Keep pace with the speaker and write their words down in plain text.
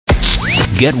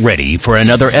Get ready for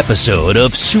another episode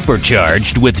of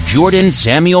Supercharged with Jordan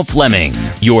Samuel Fleming,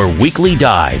 your weekly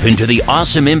dive into the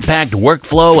awesome impact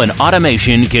workflow and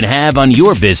automation can have on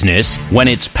your business when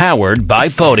it's powered by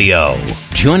Podio.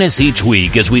 Join us each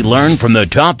week as we learn from the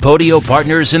top Podio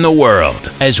partners in the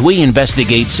world, as we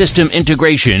investigate system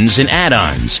integrations and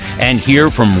add-ons, and hear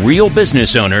from real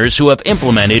business owners who have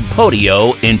implemented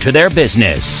Podio into their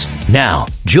business. Now,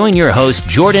 join your host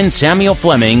Jordan Samuel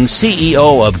Fleming,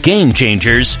 CEO of Game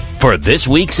Changers, for this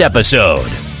week's episode.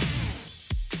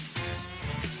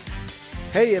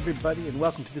 Hey everybody, and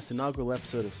welcome to this inaugural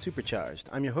episode of Supercharged.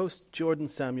 I'm your host, Jordan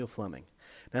Samuel Fleming.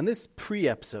 Now in this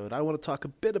pre-episode, I want to talk a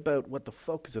bit about what the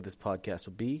focus of this podcast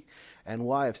will be, and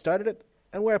why I've started it,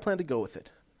 and where I plan to go with it.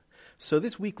 So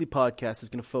this weekly podcast is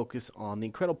going to focus on the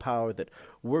incredible power that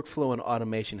workflow and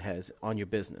automation has on your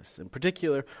business, in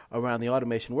particular around the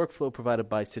automation workflow provided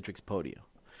by Citrix Podio.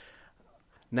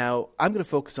 Now, I'm going to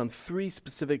focus on 3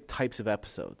 specific types of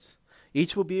episodes.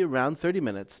 Each will be around 30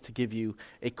 minutes to give you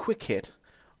a quick hit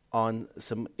on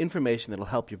some information that will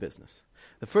help your business.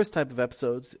 The first type of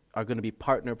episodes are going to be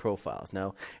partner profiles.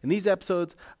 Now, in these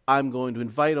episodes, I'm going to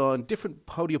invite on different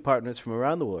Podio partners from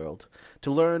around the world to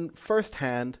learn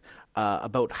firsthand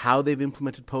about how they've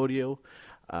implemented Podio,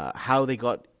 how they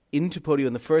got into Podio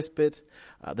in the first bit,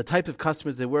 the type of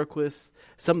customers they work with,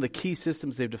 some of the key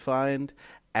systems they've defined,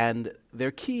 and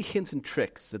their key hints and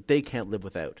tricks that they can't live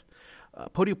without.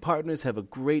 Podio partners have a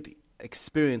great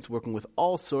experience working with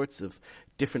all sorts of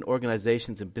different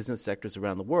organizations and business sectors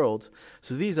around the world.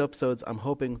 So these episodes, I'm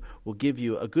hoping, will give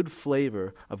you a good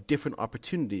flavor of different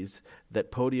opportunities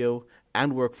that Podio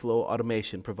and workflow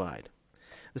automation provide.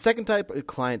 The second type are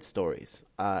client stories.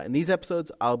 In these episodes,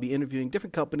 I'll be interviewing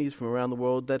different companies from around the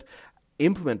world that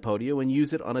implement Podio and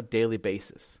use it on a daily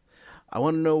basis. I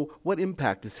want to know what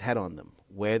impact it's had on them,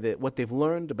 what they've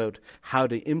learned about how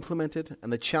to implement it,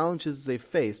 and the challenges they've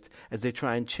faced as they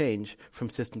try and change from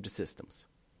system to systems.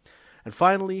 And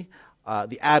finally,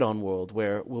 the add-on world,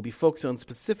 where we'll be focused on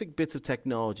specific bits of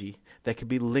technology that can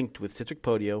be linked with Citrix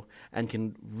Podio and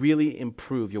can really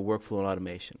improve your workflow and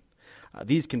automation.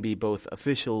 These can be both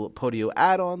official Podio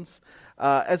add-ons,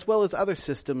 as well as other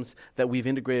systems that we've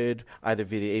integrated either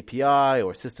via the API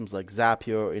or systems like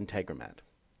Zapier or Integromat.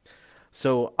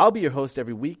 So I'll be your host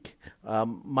every week.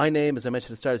 My name, as I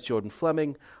mentioned at the start, is Jordan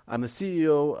Fleming. I'm the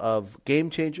CEO of Game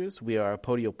Changers. We are a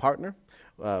Podio partner.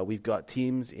 We've got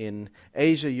teams in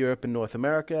Asia, Europe, and North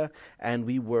America, and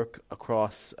we work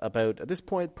across about, at this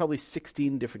point, probably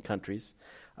 16 different countries.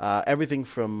 Everything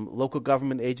from local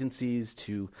government agencies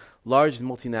to large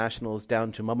multinationals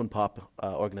down to mom-and-pop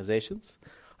organizations.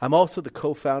 I'm also the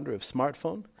co-founder of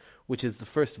Smartphone, which is the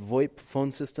first VoIP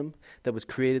phone system that was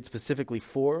created specifically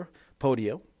for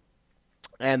Podio,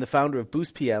 and the founder of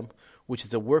Boost PM, which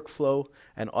is a workflow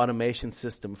and automation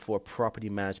system for property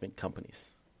management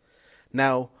companies.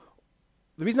 Now,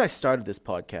 the reason I started this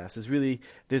podcast is really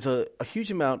there's a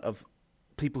huge amount of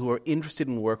people who are interested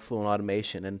in workflow and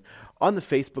automation, and on the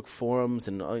Facebook forums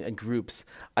and groups,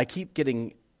 I keep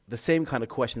getting the same kind of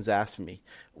questions asked for me.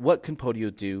 What can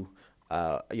Podio do?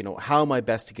 How am I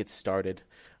best to get started?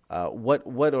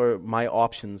 What are my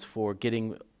options for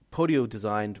getting Podio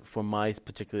designed for my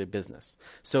particular business?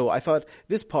 So I thought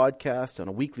this podcast on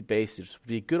a weekly basis would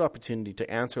be a good opportunity to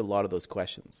answer a lot of those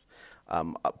questions.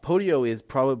 Podio is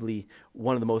probably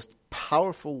one of the most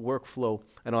powerful workflow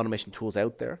and automation tools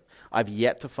out there. I've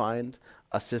yet to find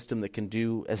a system that can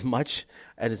do as much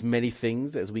and as many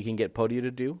things as we can get Podio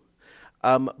to do.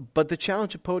 But the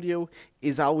challenge of Podio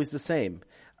is always the same.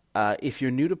 If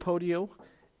you're new to Podio,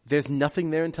 there's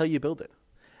nothing there until you build it.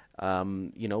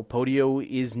 Podio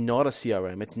is not a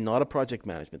CRM. It's not a project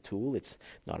management tool. It's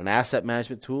not an asset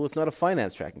management tool. It's not a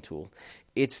finance tracking tool.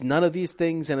 It's none of these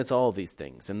things, and it's all of these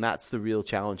things, and that's the real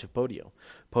challenge of Podio.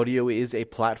 Podio is a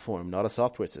platform, not a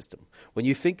software system. When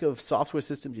you think of software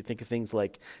systems, you think of things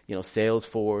like,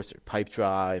 Salesforce or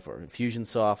Pipedrive or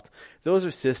Infusionsoft. Those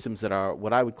are systems that are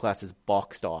what I would class as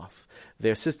boxed off.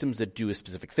 They're systems that do a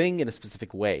specific thing in a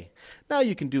specific way. Now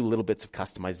you can do little bits of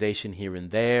customization here and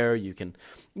there. You can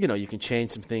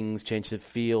change some things, change the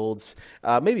fields,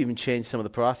 maybe even change some of the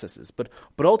processes. But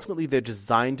ultimately, they're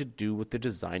designed to do what they're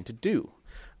designed to do.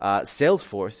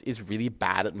 Salesforce is really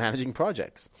bad at managing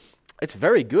projects. It's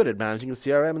very good at managing a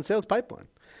CRM and sales pipeline.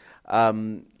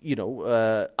 Asana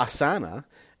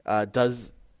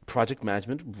does project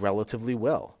management relatively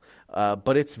well,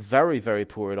 but it's very, very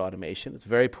poor at automation. It's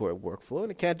very poor at workflow, and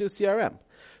it can't do CRM.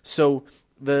 So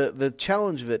the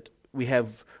challenge that we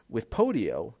have with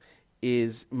Podio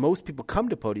is most people come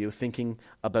to Podio thinking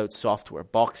about software,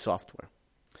 box software.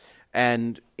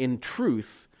 And in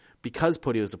truth, because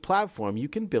Podio is a platform, you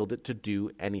can build it to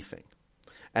do anything.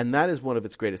 And that is one of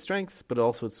its greatest strengths, but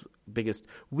also its biggest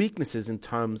weaknesses in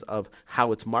terms of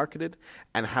how it's marketed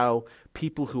and how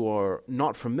people who are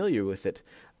not familiar with it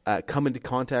come into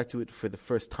contact with it for the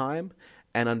first time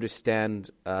and understand,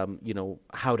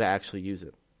 how to actually use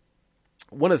it.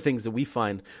 One of the things that we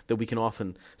find that we can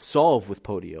often solve with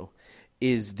Podio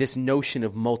is this notion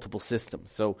of multiple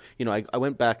systems. So, I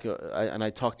went back and I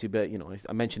talked to you about,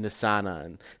 I mentioned Asana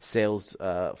and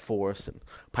Salesforce and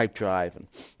Pipedrive and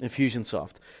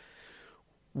Infusionsoft.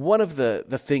 One of the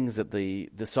things that the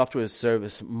software as a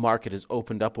service market has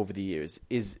opened up over the years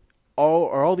is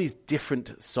all these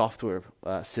different software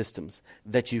systems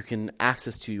that you can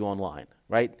access to online,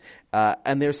 right?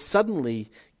 And they're suddenly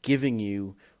giving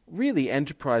you really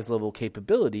enterprise-level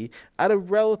capability at a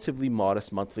relatively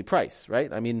modest monthly price,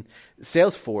 right? I mean,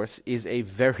 Salesforce is a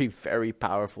very, very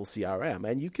powerful CRM,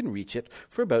 and you can reach it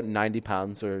for about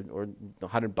 £90 or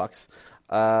 $100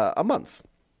 a month.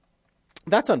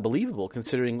 That's unbelievable,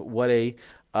 considering what a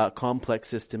complex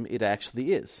system it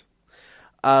actually is.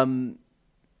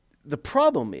 The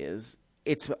problem is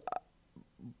it's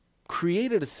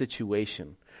created a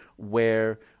situation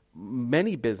where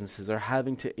many businesses are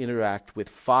having to interact with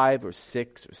 5 or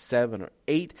 6 or 7 or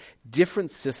 8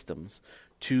 different systems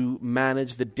to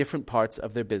manage the different parts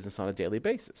of their business on a daily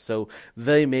basis. So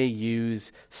they may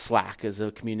use Slack as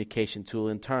a communication tool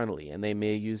internally, and they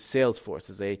may use Salesforce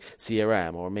as a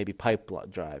CRM or maybe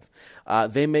Pipedrive.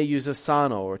 They may use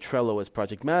Asana or Trello as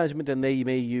project management, and they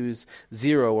may use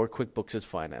Xero or QuickBooks as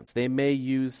finance. They may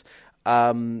use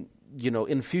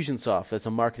Infusionsoft as a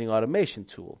marketing automation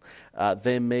tool.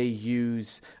 They may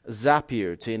use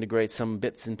Zapier to integrate some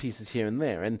bits and pieces here and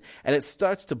there. And it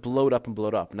starts to bloat up and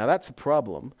bloat up. Now, that's a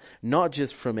problem, not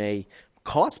just from a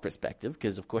cost perspective,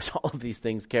 because, of course, all of these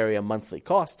things carry a monthly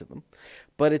cost to them,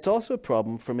 but it's also a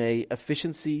problem from a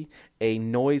efficiency, a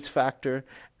noise factor,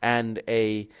 and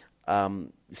a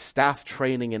staff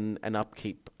training and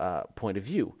upkeep point of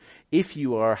view. If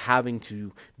you are having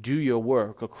to do your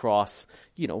work across,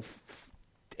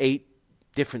 8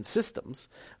 different systems,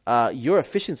 your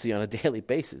efficiency on a daily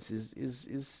basis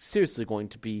is seriously going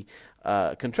to be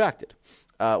contracted.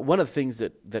 One of the things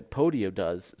that Podio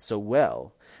does so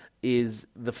well is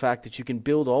the fact that you can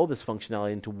build all this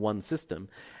functionality into one system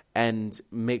and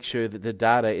make sure that the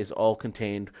data is all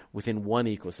contained within one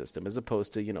ecosystem as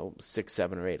opposed to, 6,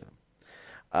 7, or 8 of them.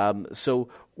 So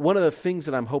one of the things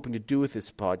that I'm hoping to do with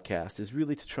this podcast is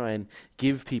really to try and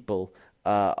give people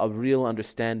a real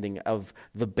understanding of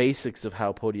the basics of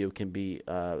how Podio can be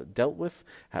dealt with,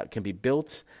 how it can be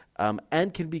built,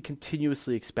 and can be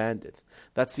continuously expanded.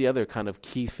 That's the other kind of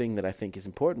key thing that I think is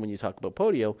important when you talk about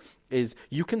Podio, is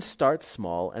you can start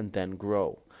small and then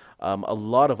grow. A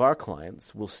lot of our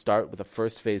clients will start with a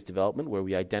first phase development where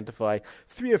we identify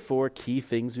 3 or 4 key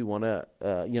things we want to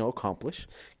accomplish,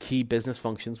 key business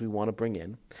functions we want to bring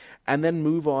in, and then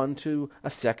move on to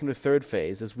a second or third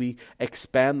phase as we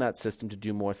expand that system to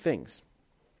do more things.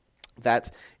 That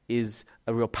is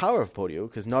a real power of Podio,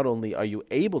 because not only are you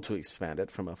able to expand it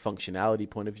from a functionality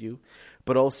point of view,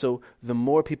 but also the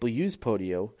more people use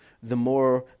Podio, the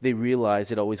more they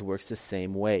realize it always works the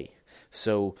same way.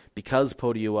 So because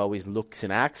Podio always looks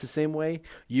and acts the same way,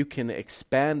 you can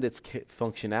expand its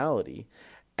functionality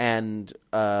and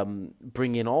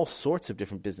bring in all sorts of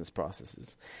different business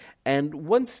processes. And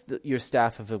once your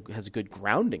staff has a good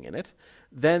grounding in it,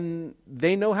 then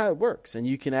they know how it works. And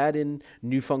you can add in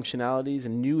new functionalities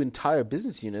and new entire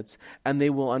business units, and they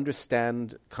will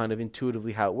understand kind of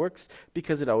intuitively how it works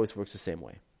because it always works the same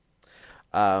way.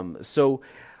 So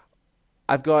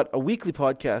I've got a weekly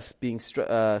podcast being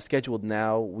scheduled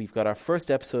now. We've got our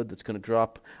first episode that's going to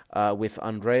drop with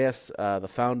Andreas, the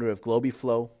founder of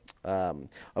Globiflow.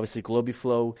 Obviously,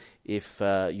 Globiflow, if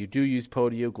you do use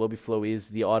Podio, Globiflow is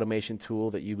the automation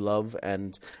tool that you love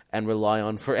and rely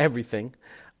on for everything.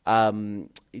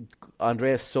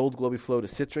 Andreas sold Globiflow to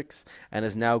Citrix and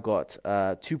has now got 2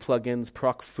 plugins,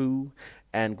 ProcFoo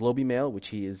and Globimail, which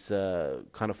he is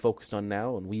kind of focused on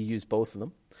now, and we use both of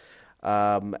them.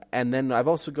 And then I've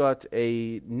also got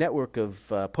a network of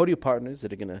Podio partners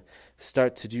that are going to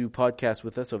start to do podcasts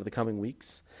with us over the coming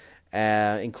weeks,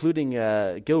 including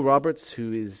Gil Roberts,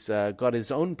 who is got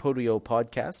his own Podio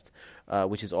podcast,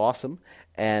 which is awesome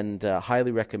and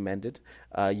highly recommended.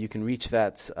 You can reach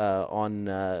that on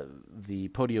the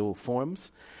Podio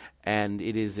forums, and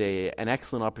it is an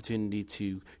excellent opportunity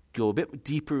to go a bit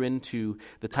deeper into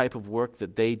the type of work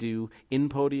that they do in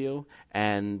Podio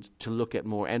and to look at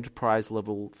more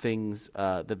enterprise-level things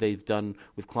that they've done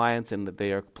with clients and that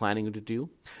they are planning to do.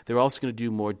 They're also going to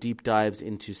do more deep dives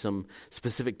into some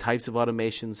specific types of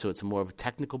automation, so it's more of a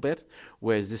technical bit,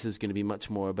 whereas this is going to be much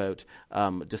more about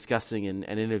discussing and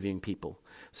interviewing people.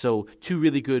 So 2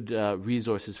 really good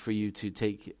resources for you to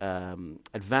take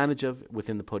advantage of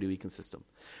within the Podio ecosystem.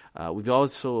 We've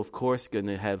also, of course, going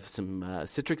to have some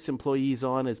Citrix employees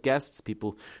on as guests,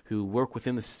 people who work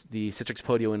within the Citrix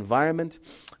Podio environment,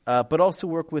 but also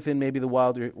work within maybe the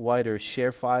wider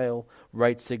share file,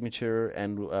 write signature,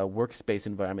 and workspace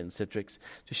environment in Citrix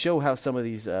to show how some of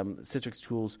these Citrix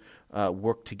tools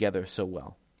work together so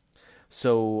well.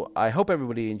 So I hope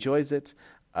everybody enjoys it.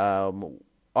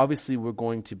 Obviously, we're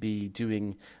going to be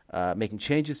doing making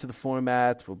changes to the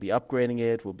format. We'll be upgrading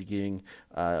it. We'll be doing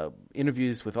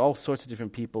interviews with all sorts of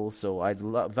different people. So I'd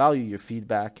value your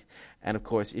feedback. And, of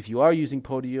course, if you are using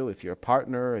Podio, if you're a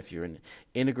partner, if you're an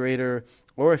integrator,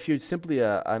 or if you're simply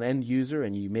an end user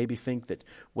and you maybe think that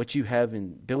what you have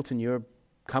built in your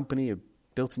company or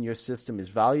built in your system is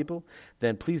valuable,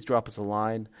 then please drop us a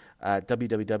line at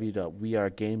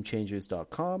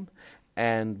www.wearegamechangers.com.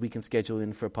 And we can schedule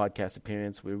in for a podcast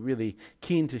appearance. We're really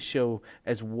keen to show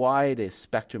as wide a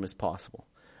spectrum as possible.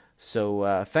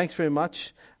 So thanks very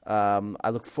much. I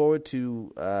look forward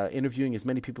to interviewing as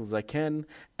many people as I can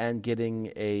and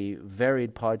getting a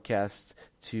varied podcast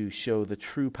to show the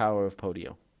true power of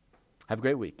Podio. Have a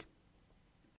great week.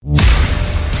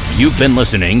 You've been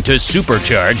listening to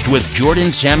Supercharged with Jordan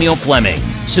Samuel Fleming.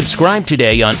 Subscribe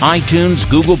today on iTunes,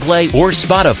 Google Play, or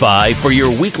Spotify for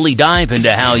your weekly dive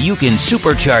into how you can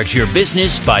supercharge your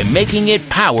business by making it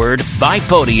powered by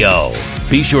Podio.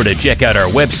 Be sure to check out our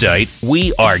website,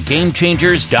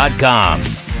 wearegamechangers.com,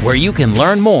 where you can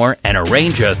learn more and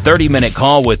arrange a 30-minute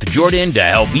call with Jordan to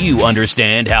help you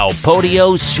understand how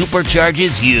Podio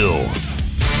supercharges you.